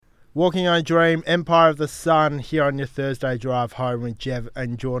Walking on a Dream, Empire of the Sun, here on your Thursday drive home with Jev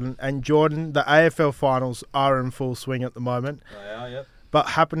and Jordan. And Jordan, the AFL finals are in full swing at the moment. They are, yep.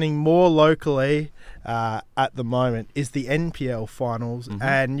 But happening more locally at the moment is the NPL finals. Mm-hmm.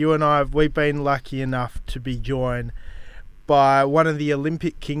 And you and I, we've been lucky enough to be joined by one of the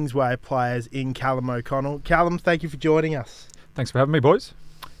Olympic Kingways players in Calum O'Connell. Calum, thank you for joining us. Thanks for having me, boys.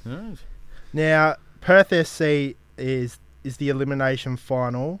 Right. Now, Perth SC is the elimination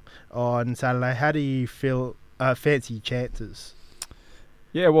final on Saturday. How do you feel, fancy chances?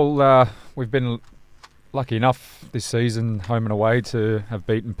 Yeah, well, we've been lucky enough this season, home and away, to have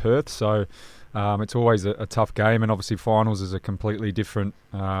beaten Perth. So it's always a tough game, and obviously finals is a completely different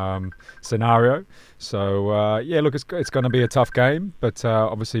scenario. So, look, it's going to be a tough game, but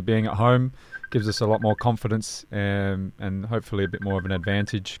obviously being at home gives us a lot more confidence and hopefully a bit more of an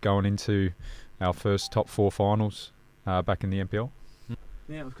advantage going into our first top four finals back in the NPL.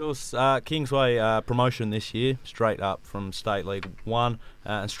 Yeah, of course, Kingsway promotion this year, straight up from State League 1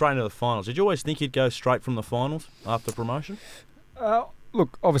 and straight into the finals. Did you always think you'd go straight from the finals after promotion?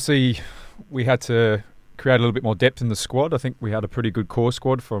 Look, obviously we had to create a little bit more depth in the squad. I think we had a pretty good core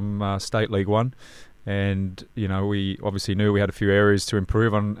squad from State League 1. And, you know, we obviously knew we had a few areas to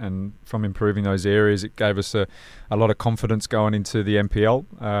improve on, and from improving those areas, it gave us a lot of confidence going into the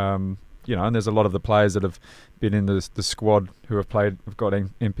NPL. You know, and there's a lot of the players that have been in the squad who have got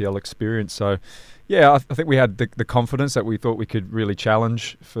NPL experience. So, yeah, I think we had the confidence that we thought we could really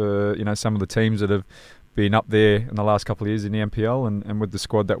challenge for, you know, some of the teams that have been up there in the last couple of years in the NPL, and with the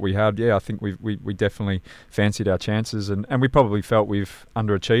squad that we had, I think we definitely fancied our chances, and we probably felt we've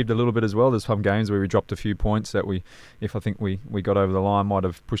underachieved a little bit as well. There's some games where we dropped a few points that if I think we got over the line, might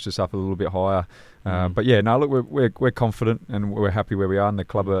have pushed us up a little bit higher. But yeah, no, look, we're confident and we're happy where we are, and the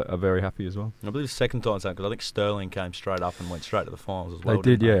club are very happy as well. I believe the second time, because I think Sterling came straight up and went straight to the finals as well.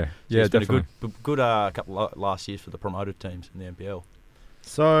 They did, yeah. So yeah, it's definitely. Been a good couple of last years for the promoted teams in the NPL.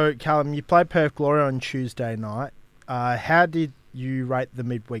 So, Calum, you played Perth Glory on Tuesday night. How did you rate the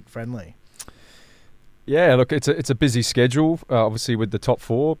midweek friendly? Yeah, look, it's a busy schedule, obviously with the top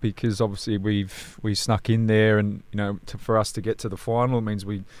four, because obviously we snuck in there, and you know, for us to get to the final, it means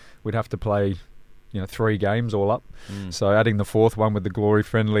we'd have to play, you know, 3 games all up. So adding the fourth one with the Glory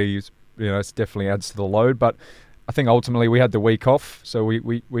friendly, you know, it definitely adds to the load. But I think ultimately we had the week off, so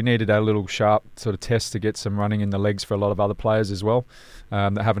we needed a little sharp sort of test to get some running in the legs for a lot of other players as well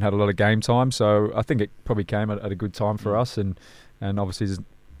that haven't had a lot of game time. So I think it probably came at a good time for us, and obviously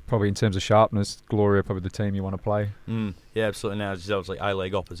probably in terms of sharpness, Glory are probably the team you want to play. Yeah, absolutely. Now, it's obviously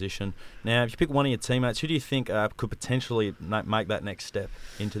A-League opposition. Now, if you pick one of your teammates, who do you think could potentially make that next step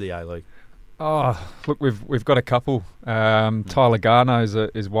into the A-League? Oh, look, we've got a couple. Tyler Garner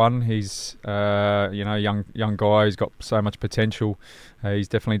is one. He's you know, young guy. He's got so much potential. He's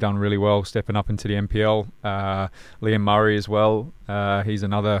definitely done really well stepping up into the NPL. Liam Murray as well. He's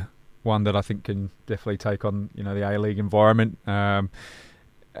another one that I think can definitely take on, you know, the A-League environment.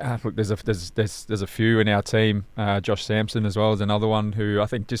 Look, there's a few in our team. Josh Sampson as well is another one who I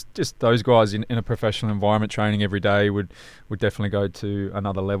think just those guys in a professional environment training every day would definitely go to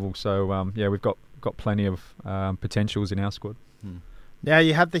another level. So yeah, we've got plenty of potentials in our squad. Now,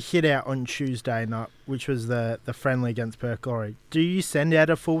 you had the hit out on Tuesday night, which was the friendly against Perth Glory. Do you send out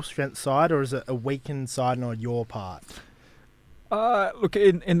a full strength side, or is it a weakened side on your part? Look,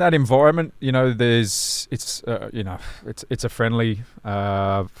 in that environment, you know, it's a friendly.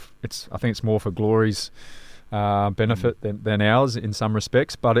 I think it's more for Glory's benefit than ours in some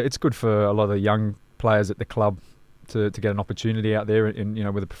respects, but it's good for a lot of the young players at the club to get an opportunity out there in, you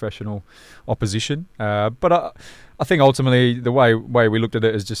know, with a professional opposition. But I think ultimately the way we looked at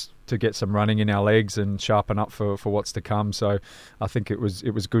it is just to get some running in our legs and sharpen up for what's to come. So I think it was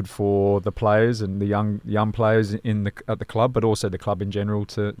good for the players and the young players at the club, but also the club in general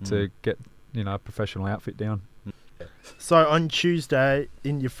to get, you know, a professional outfit down. So on Tuesday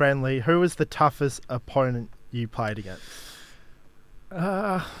in your friendly, who was the toughest opponent you played against?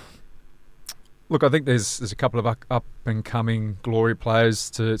 Look, I think there's a couple of up and coming Glory players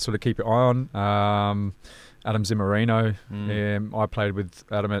to sort of keep your eye on. Adam Zimmerino, I played with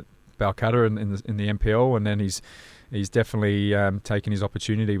Adam at Balcatta in the NPL, and then he's definitely taken his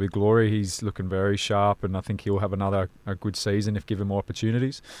opportunity with Glory. He's looking very sharp, and I think he'll have a good season if given more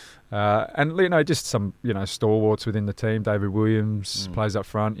opportunities. And you know, just some, you know, stalwarts within the team. David Williams plays up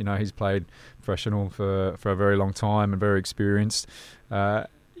front. You know, he's played professional for a very long time and very experienced.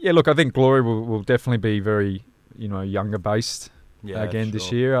 Yeah, look, I think Glory will definitely be very, you know, younger based again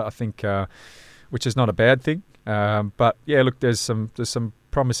this year. I think, which is not a bad thing. But yeah, look, there's some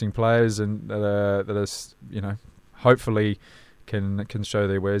promising players and that are, you know, hopefully can show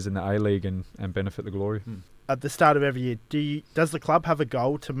their wares in the A-League and benefit the Glory. At the start of every year, does the club have a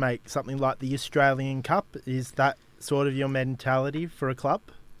goal to make something like the Australian Cup? Is that sort of your mentality for a club?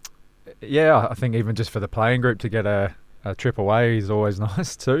 Yeah, I think even just for the playing group to get a trip away is always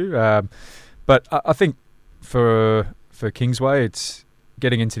nice too. But I think for Kingsway, it's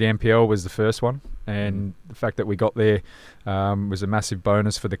getting into the NPL was the first one, and the fact that we got there was a massive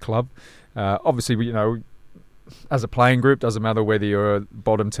bonus for the club. Obviously, as a playing group, doesn't matter whether you're a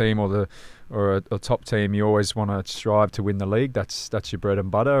bottom team or a top team, you always want to strive to win the league. That's your bread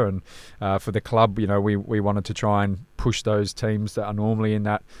and butter. And for the club, we wanted to try and push those teams that are normally in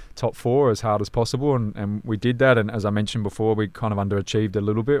that top four as hard as possible, and we did that. And as I mentioned before, we kind of underachieved a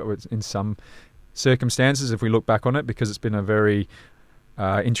little bit in some circumstances if we look back on it, because it's been a very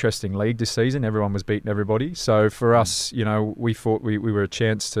interesting league this season. Everyone was beating everybody. So for us, we thought we were a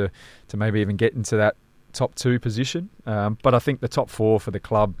chance to maybe even get into that top 2 position. But I think the top 4 for the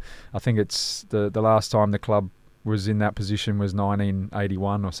club, I think it's the last time the club was in that position was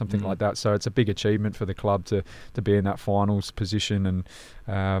 1981 or something like that. So it's a big achievement for the club to be in that finals position.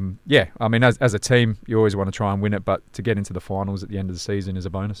 And as a team, you always want to try and win it, but to get into the finals at the end of the season is a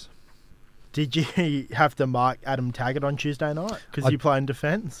bonus. Did you have to mark Adam Taggart on Tuesday night because you play in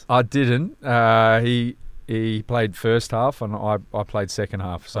defence? I didn't. He played first half and I played second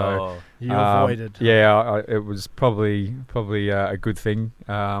half. So you avoided. Yeah, it was probably a good thing.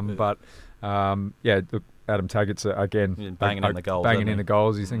 Look, Adam Taggart's again banging in the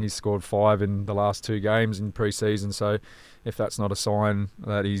goals. I think he's scored 5 in the last 2 games in pre-season. So if that's not a sign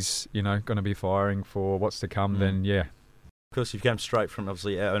that he's going to be firing for what's to come, then yeah. Of course, you came straight from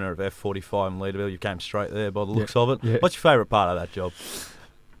obviously owner of F45 in Leederville. You came straight there by the looks of it. Yeah. What's your favourite part of that job?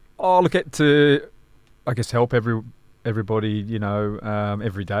 Help everybody,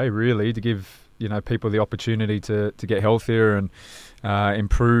 every day, really, to give, people the opportunity to get healthier and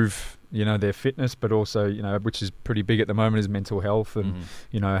improve, their fitness, but also, which is pretty big at the moment, is mental health and,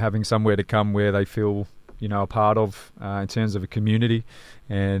 having somewhere to come where they feel, a part of in terms of a community.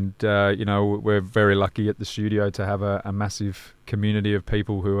 And, we're very lucky at the studio to have a massive community of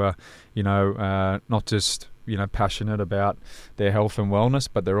people who are, not just passionate about their health and wellness,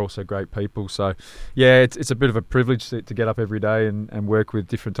 but they're also great people. So yeah, it's a bit of a privilege to get up every day and work with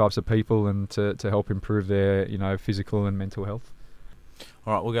different types of people and to help improve their physical and mental health.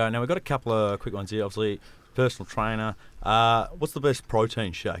 All right, we'll go. Now we've got a couple of quick ones here. Obviously, personal trainer. What's the best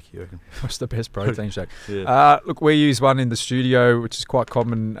protein shake, you reckon? What's the best protein shake? Yeah. Look, we use one in the studio, which is quite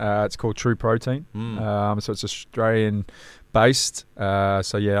common. It's called True Protein. So it's Australian based. I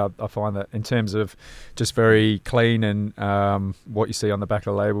find that in terms of just very clean and what you see on the back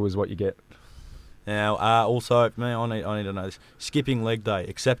of the label is what you get. Now, also, for me, I need to know this. Skipping leg day,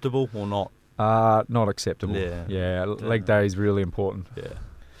 acceptable or not? Not acceptable. Yeah. Leg day is really important. Yeah.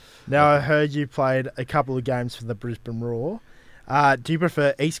 Now, I heard you played a couple of games for the Brisbane Roar. Do you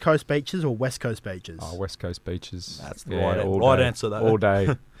prefer East Coast beaches or West Coast beaches? Oh, West Coast beaches. That's the right answer, though. All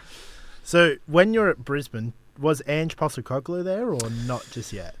day. So, when you're at Brisbane, was Ange Postecoglou there or not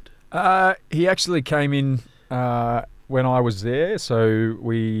just yet? He actually came in when I was there. So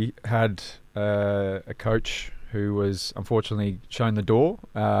we had a coach who was unfortunately shown the door.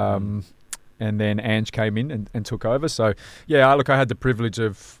 And then Ange came in and took over. So, yeah, look, I had the privilege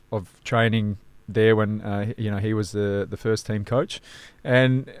of training there when, he was the first team coach.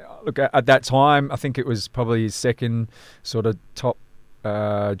 And, look, at that time, I think it was probably his second sort of top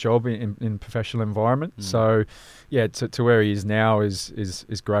job in professional environment. So, yeah, to where he is now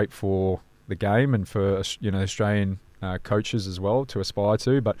is great for the game and for, Australian coaches as well to aspire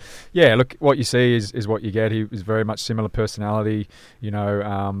to. But yeah, look, what you see is what you get. He was very much similar personality,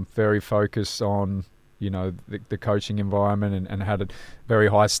 very focused on, the coaching environment and had very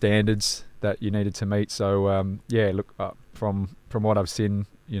high standards that you needed to meet. So, look, from what I've seen,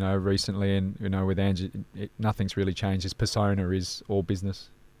 recently and, with Ange, nothing's really changed. His persona is all business.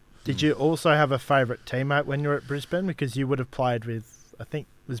 Did you also have a favourite teammate when you were at Brisbane? Because you would have played with, I think,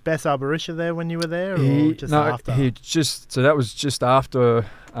 was Bess Alberisha there when you were there, or after? So that was just after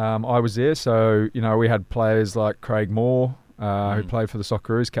I was there. So, we had players like Craig Moore, who played for the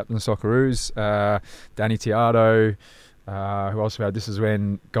Socceroos, captain of the Socceroos, Danny Tiardo, who else we had? This is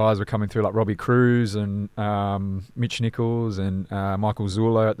when guys were coming through like Robbie Cruz and Mitch Nichols and Michael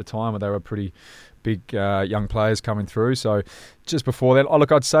Zulo at the time, where they were pretty big young players coming through. So just before that,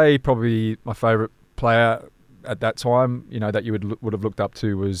 I'd say probably my favourite player at that time, that you would have looked up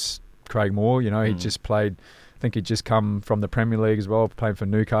to was Craig Moore. He just played, I think he'd just come from the Premier League as well, playing for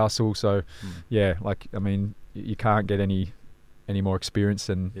Newcastle. So, you can't get any more experience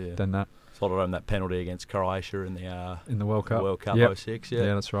than that. slotted home that penalty against Croatia in the World Cup. World Cup Yep. 06.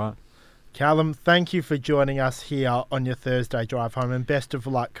 Yeah, that's right. Calum, thank you for joining us here on your Thursday drive home, and best of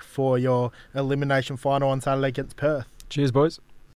luck for your elimination final on Saturday against Perth. Cheers, boys.